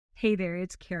Hey there,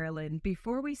 it's Carolyn.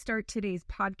 Before we start today's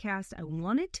podcast, I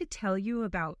wanted to tell you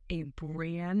about a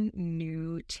brand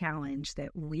new challenge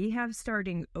that we have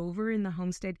starting over in the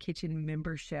Homestead Kitchen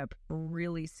membership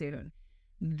really soon.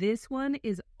 This one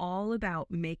is all about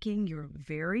making your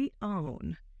very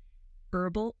own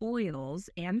herbal oils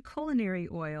and culinary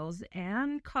oils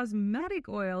and cosmetic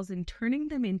oils and turning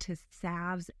them into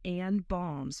salves and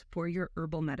balms for your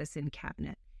herbal medicine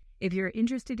cabinet. If you're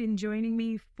interested in joining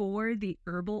me for the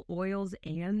Herbal Oils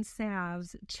and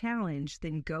Salves Challenge,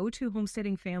 then go to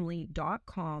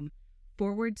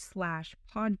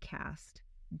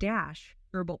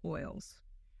homesteadingfamily.com/podcast-herbal oils.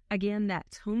 Again,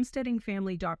 that's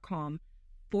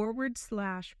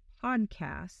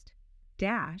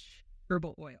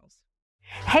homesteadingfamily.com/podcast-herbal oils.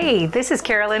 Hey, this is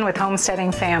Carolyn with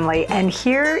Homesteading Family, and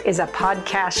here is a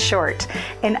podcast short.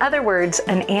 In other words,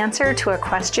 an answer to a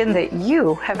question that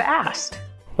you have asked.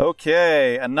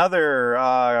 Okay,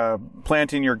 another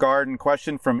planting your garden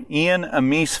question from Ian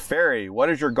Amis Ferry. What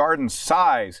is your garden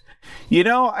size? You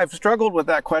know, I've struggled with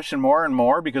that question more and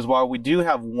more because while we do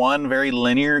have one very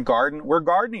linear garden, we're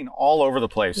gardening all over the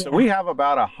place. Yeah. So we have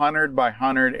about 100 by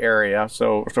 100 area,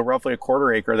 so roughly a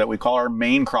quarter acre that we call our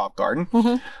main crop garden.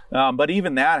 Mm-hmm. But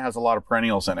even that has a lot of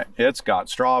perennials in it. It's got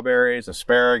strawberries,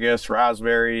 asparagus,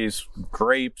 raspberries,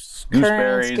 grapes,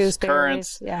 gooseberries,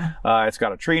 currants. Yeah. It's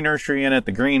got a tree nursery in it,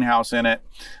 the greenhouse in it.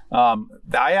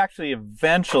 I actually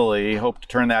eventually hope to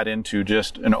turn that into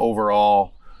just an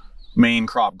overall main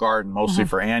crop garden, mostly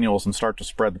for annuals, and start to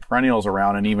spread the perennials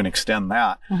around and even extend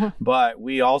that. But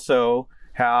we also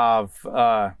have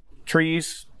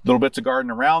trees, little bits of garden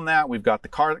around that. We've got the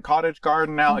cottage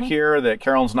garden out here that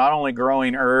Carolyn's not only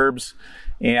growing herbs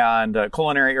and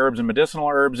culinary herbs and medicinal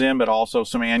herbs in, but also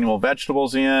some annual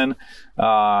vegetables in.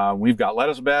 We've got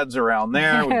lettuce beds around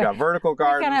there. We've got vertical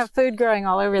gardens. We're going to have food growing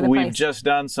all over the place. We've just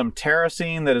done some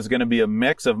terracing that is going to be a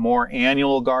mix of more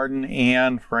annual garden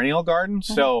and perennial garden.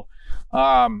 So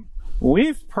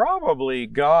we've probably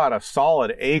got a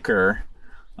solid acre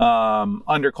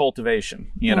under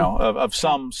cultivation, of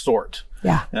some sort.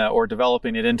 Yeah. Or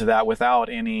developing it into that without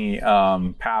any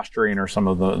pasturing or some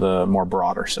of the more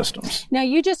broader systems. Now,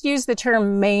 you just used the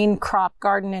term main crop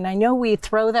garden, and I know we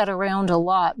throw that around a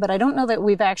lot, but I don't know that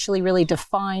we've actually really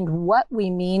defined what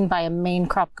we mean by a main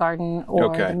crop garden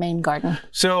or the main garden.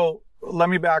 So let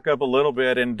me back up a little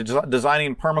bit. In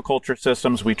designing permaculture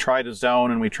systems, we try to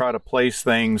zone and we try to place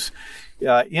things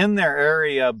in their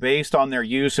area based on their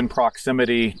use and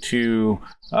proximity to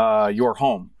your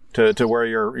home. To where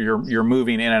you're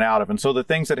moving in and out of. And so the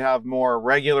things that have more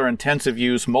regular intensive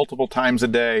use multiple times a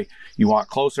day, you want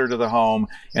closer to the home.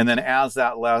 And then as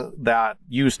that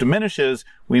use diminishes,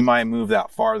 we might move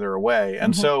that farther away.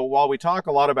 And so while we talk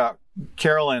a lot about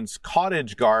Carolyn's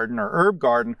cottage garden or herb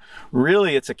garden,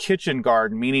 really it's a kitchen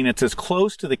garden, meaning it's as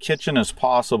close to the kitchen as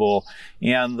possible.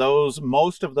 And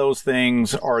most of those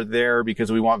things are there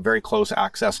because we want very close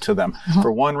access to them.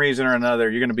 For one reason or another,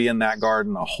 you're going to be in that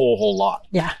garden a whole lot.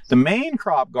 Yeah. The main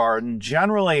crop garden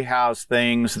generally has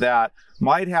things that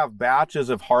might have batches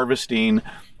of harvesting,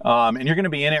 and you're going to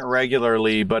be in it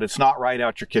regularly, but it's not right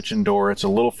out your kitchen door. It's a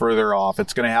little further off.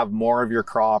 It's going to have more of your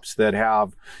crops that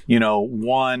have,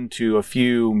 one to a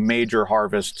few major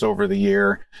harvests over the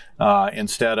year,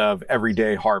 instead of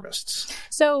everyday harvests.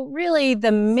 So really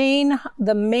the main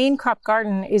crop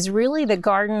garden is really the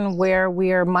garden where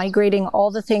we are migrating all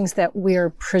the things that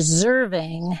we're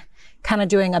preserving, kind of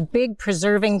doing a big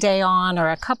preserving day on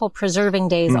or a couple preserving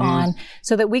days on,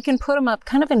 so that we can put them up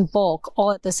kind of in bulk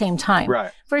all at the same time.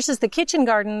 Right. Versus the kitchen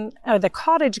garden or the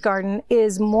cottage garden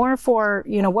is more for,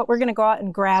 what we're going to go out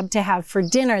and grab to have for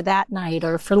dinner that night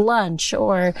or for lunch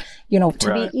or,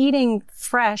 to be eating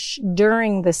fresh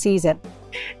during the season.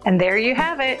 And there you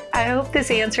have it. I hope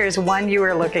this answer is one you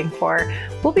were looking for.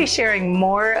 We'll be sharing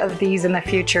more of these in the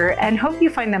future and hope you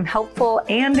find them helpful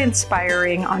and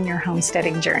inspiring on your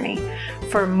homesteading journey.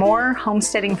 For more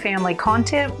Homesteading Family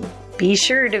content, be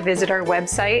sure to visit our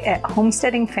website at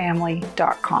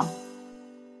homesteadingfamily.com.